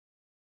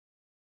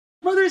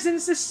Brothers and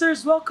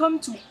sisters, welcome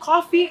to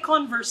Coffee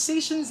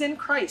Conversations in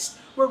Christ,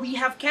 where we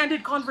have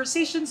candid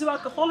conversations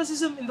about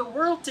Catholicism in the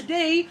world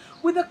today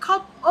with a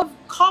cup of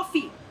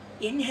coffee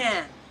in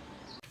hand.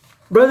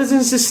 Brothers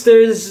and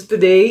sisters,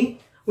 today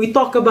we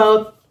talk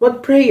about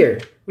what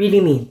prayer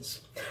really means.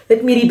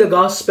 Let me read the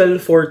Gospel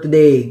for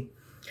today.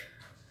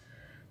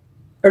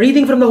 A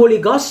reading from the Holy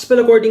Gospel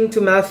according to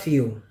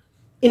Matthew.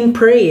 In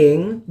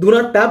praying, do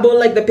not babble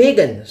like the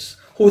pagans,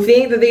 who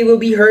think that they will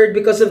be heard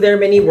because of their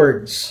many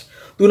words.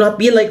 Do not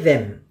be like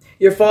them.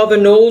 Your Father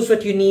knows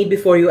what you need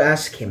before you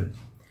ask Him.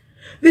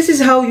 This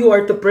is how you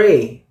are to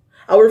pray.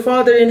 Our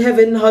Father in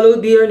heaven,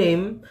 hallowed be your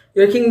name.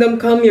 Your kingdom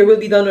come, your will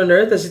be done on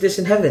earth as it is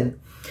in heaven.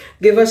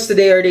 Give us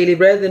today our daily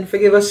bread, and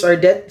forgive us our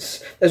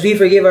debts as we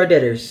forgive our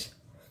debtors.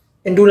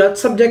 And do not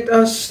subject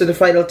us to the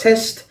final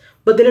test,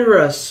 but deliver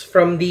us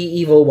from the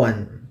evil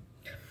one.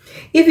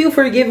 If you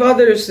forgive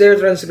others their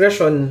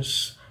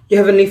transgressions, your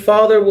heavenly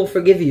Father will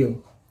forgive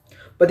you.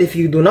 But if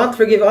you do not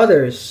forgive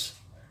others,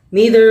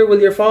 neither will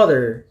your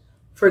Father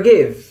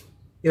forgive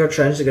your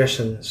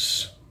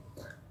transgressions.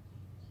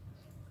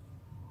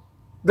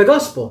 The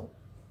Gospel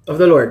of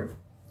the Lord.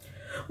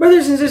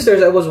 Brothers and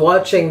sisters, I was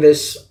watching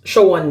this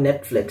show on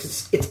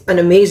Netflix. It's an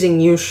amazing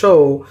new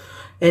show,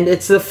 and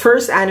it's the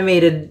first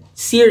animated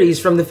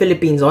series from the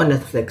Philippines on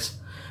Netflix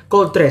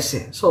called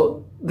Trece.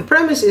 So the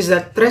premise is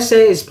that Trece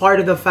is part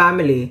of the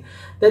family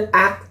that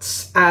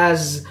acts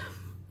as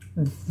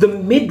the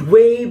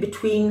midway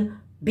between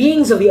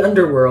beings of the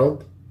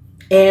underworld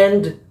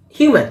and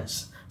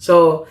humans.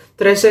 So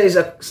Teresa is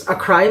a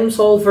crime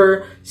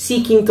solver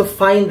seeking to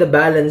find the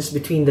balance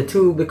between the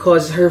two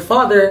because her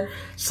father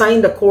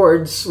signed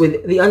accords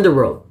with the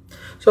underworld.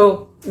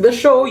 So the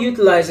show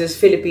utilizes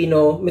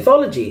Filipino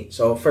mythology.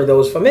 So for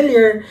those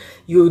familiar,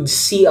 you'd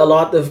see a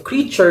lot of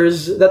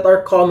creatures that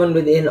are common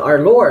within our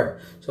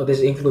lore. So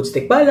this includes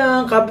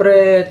tikbalang,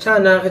 kapre,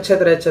 tiyanak,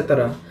 etc.,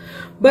 etc.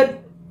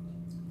 But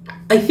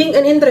I think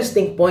an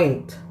interesting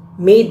point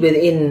made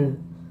within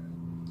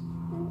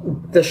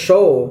the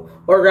show,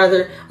 or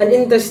rather an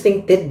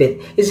interesting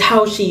tidbit, is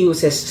how she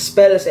uses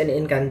spells and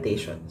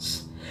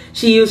incantations.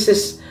 She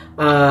uses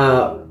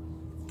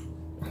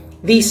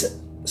these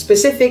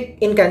specific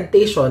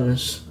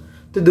incantations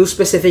to do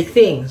specific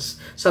things.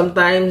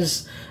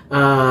 Sometimes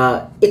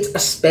it's a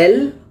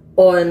spell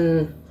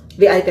on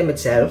the item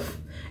itself,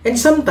 and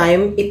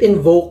sometimes it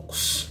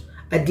invokes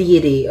a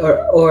deity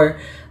or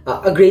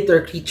a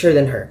greater creature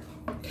than her.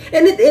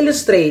 And it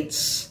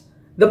illustrates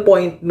the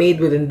point made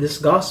within this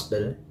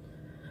gospel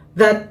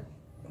that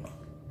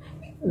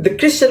the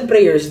Christian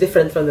prayer is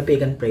different from the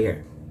pagan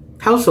prayer.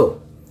 How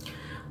so?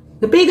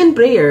 The pagan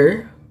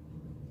prayer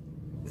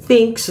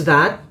thinks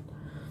that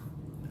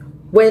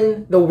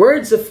when the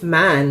words of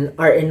man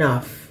are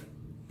enough,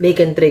 they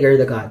can trigger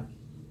the God.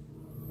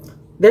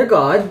 Their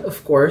God,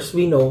 of course,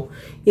 we know,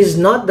 is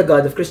not the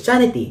God of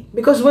Christianity.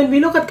 Because when we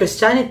look at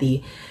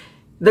Christianity,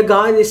 the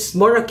God is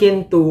more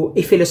akin to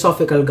a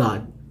philosophical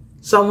God.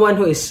 Someone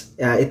who is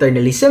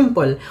eternally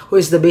simple, who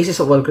is the basis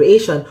of all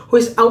creation, who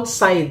is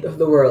outside of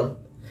the world.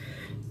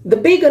 The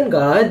pagan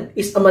God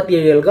is a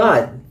material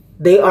God.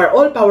 They are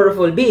all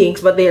powerful beings,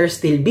 but they are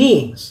still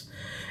beings.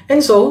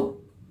 And so,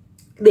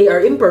 they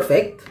are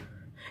imperfect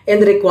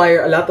and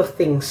require a lot of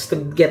things to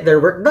get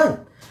their work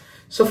done.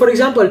 So for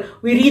example,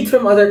 we read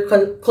from other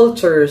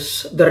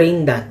cultures the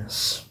rain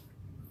dance.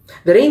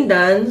 The rain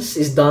dance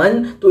is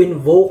done to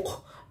invoke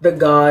the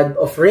god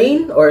of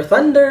rain or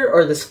thunder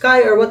or the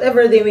sky or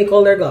whatever they may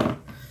call their god.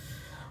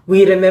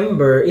 We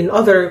remember in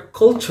other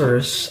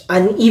cultures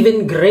an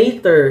even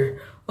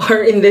greater, or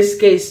in this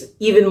case,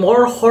 even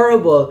more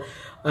horrible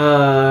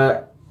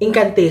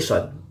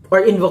incantation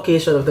or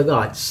invocation of the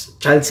gods.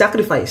 Child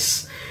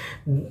sacrifice.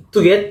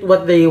 To get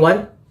what they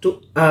want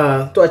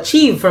to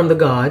achieve from the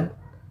god,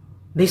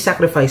 they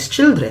sacrifice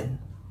children.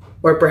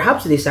 Or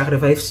perhaps they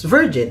sacrifice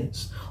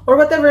virgins. Or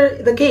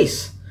whatever the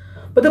case.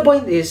 But the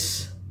point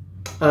is,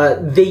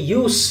 they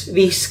use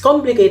these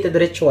complicated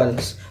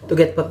rituals to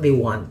get what they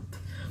want.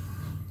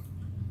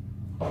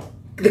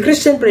 The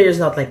Christian prayer is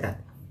not like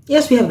that.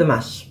 Yes, we have the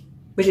Mass,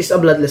 which is a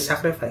bloodless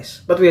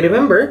sacrifice. But we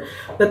remember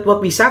that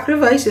what we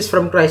sacrifice is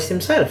from Christ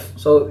Himself.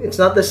 So it's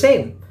not the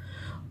same.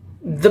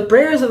 The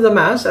prayers of the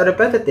Mass are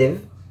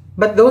repetitive,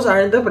 but those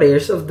aren't the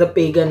prayers of the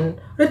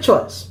pagan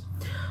rituals.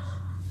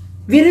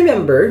 We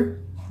remember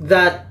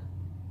that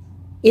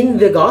in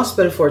the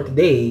Gospel for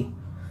today,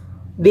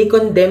 they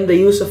condemn the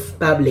use of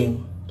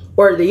babbling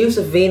or the use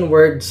of vain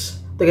words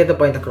to get the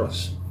point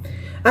across.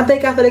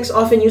 Anti-Catholics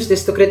often use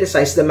this to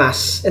criticize the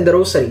Mass and the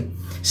Rosary,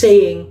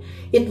 saying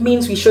it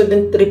means we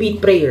shouldn't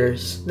repeat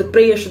prayers, that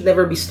prayer should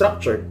never be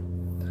structured.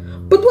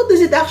 But what does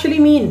it actually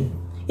mean?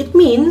 It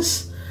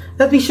means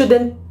that we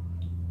shouldn't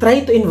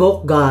try to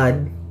invoke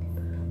God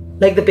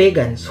like the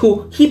pagans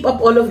who heap up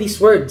all of these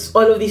words,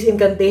 all of these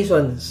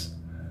incantations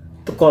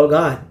to call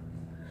God.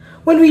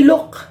 When we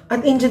look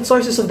at ancient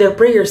sources of their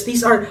prayers,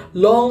 these are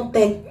long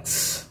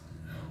texts,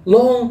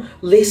 long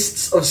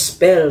lists of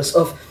spells,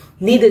 of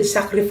needed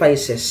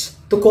sacrifices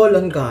to call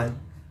on God.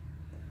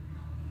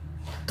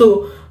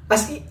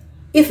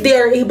 if they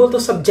are able to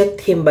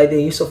subject Him by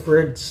the use of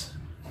words.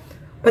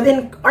 But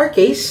in our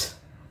case,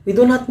 we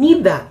do not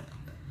need that,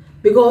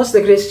 because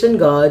the Christian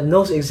God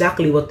knows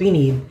exactly what we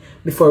need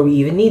before we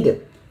even need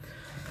it.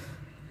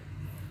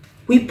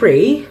 We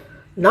pray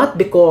not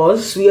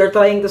because we are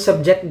trying to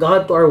subject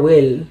God to our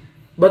will,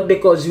 but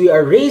because we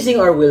are raising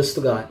our wills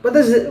to God. What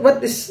does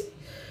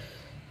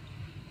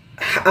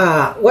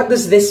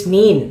this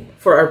mean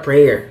for our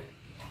prayer?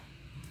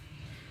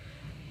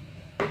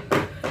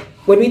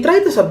 When we try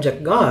to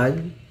subject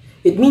God,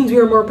 it means we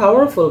are more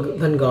powerful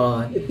than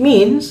God. It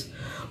means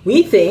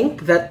we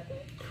think that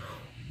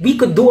we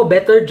could do a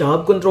better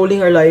job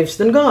controlling our lives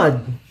than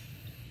God.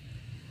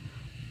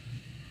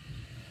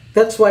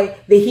 That's why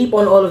they heap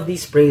on all of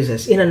these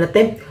praises in an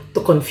attempt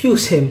to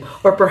confuse Him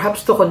or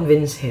perhaps to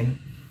convince Him.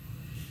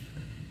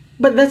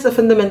 But that's a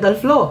fundamental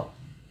flaw.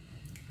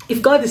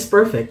 If God is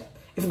perfect,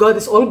 if God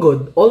is all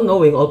good, all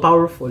knowing, all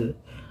powerful,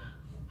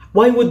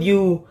 why would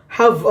you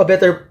have a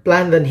better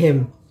plan than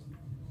Him?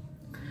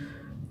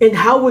 And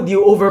how would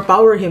you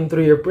overpower Him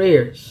through your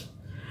prayers?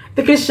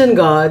 The Christian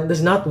God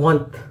does not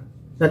want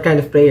that kind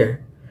of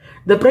prayer.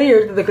 The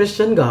prayer to the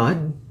Christian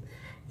God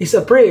is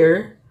a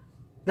prayer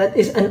that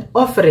is an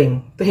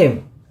offering to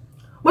Him.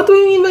 What do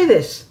we mean by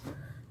this?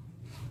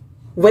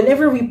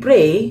 Whenever we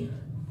pray,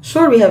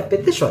 sure, we have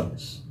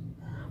petitions.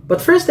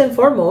 But first and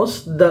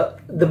foremost, the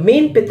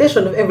main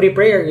petition of every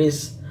prayer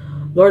is,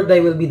 Lord, thy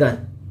will be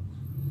done.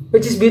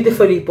 Which is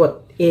beautifully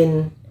put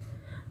in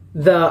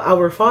the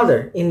Our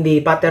Father, in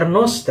the Pater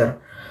Noster.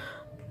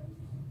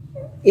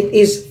 It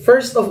is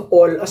first of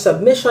all a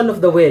submission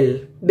of the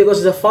will,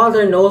 because the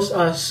Father knows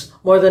us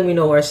more than we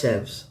know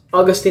ourselves.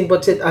 Augustine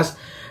puts it as,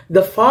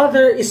 the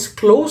Father is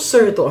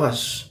closer to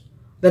us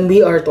than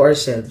we are to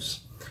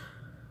ourselves.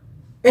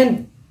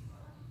 And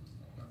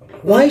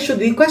why should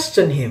we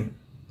question Him?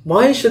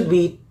 Why should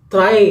we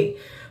try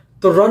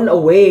to run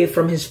away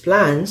from His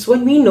plans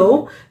when we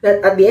know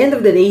that at the end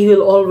of the day, He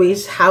will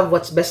always have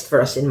what's best for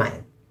us in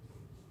mind?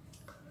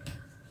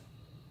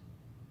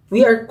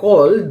 We are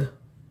called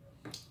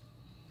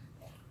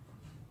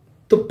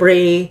to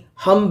pray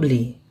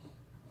humbly.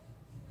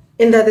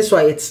 And that is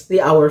why it's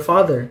the Our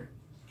Father.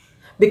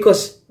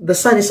 Because the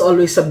Son is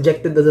always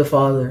subjected to the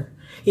Father.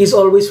 He is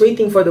always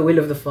waiting for the will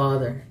of the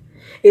Father.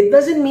 It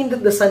doesn't mean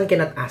that the Son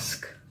cannot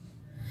ask.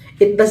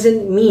 It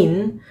doesn't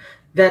mean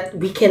that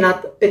we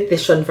cannot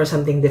petition for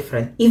something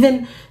different.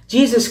 Even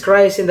Jesus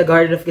Christ in the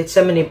Garden of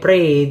Gethsemane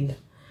prayed,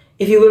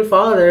 if you will,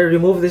 Father,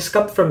 remove this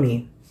cup from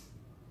me.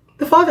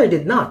 The Father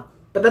did not,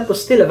 but that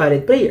was still a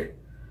valid prayer.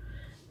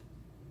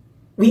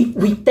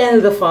 We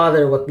tell the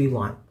Father what we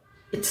want.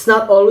 It's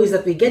not always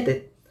that we get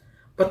it,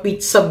 but we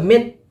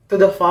submit to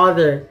the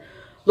Father,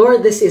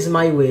 Lord, this is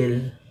my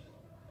will.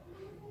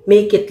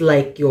 Make it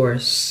like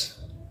yours.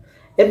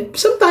 And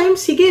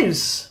sometimes He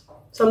gives.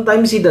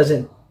 Sometimes He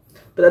doesn't.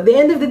 But at the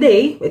end of the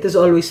day, it is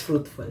always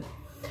fruitful.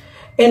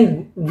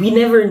 And we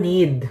never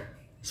need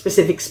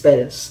specific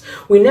spells.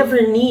 We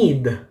never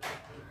need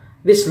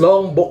this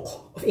long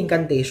book of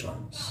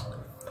incantations.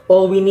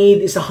 All we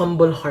need is a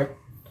humble heart.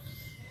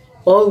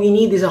 All we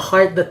need is a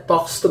heart that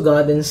talks to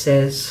God and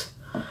says,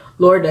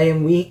 Lord, I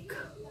am weak.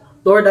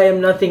 Lord, I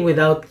am nothing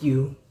without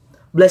you.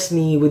 Bless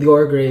me with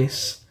your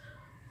grace.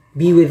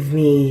 Be with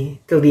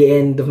me till the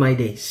end of my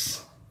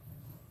days.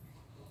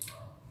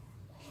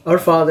 Our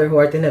Father who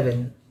art in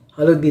heaven,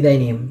 hallowed be thy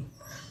name.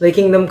 Thy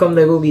kingdom come,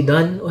 thy will be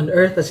done on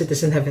earth as it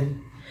is in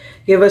heaven.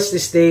 Give us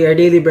this day our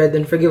daily bread,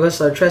 and forgive us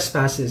our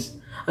trespasses,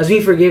 as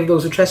we forgive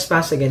those who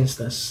trespass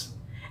against us.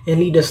 And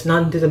lead us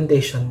not into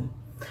temptation,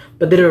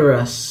 but deliver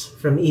us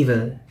from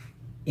evil.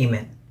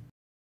 Amen.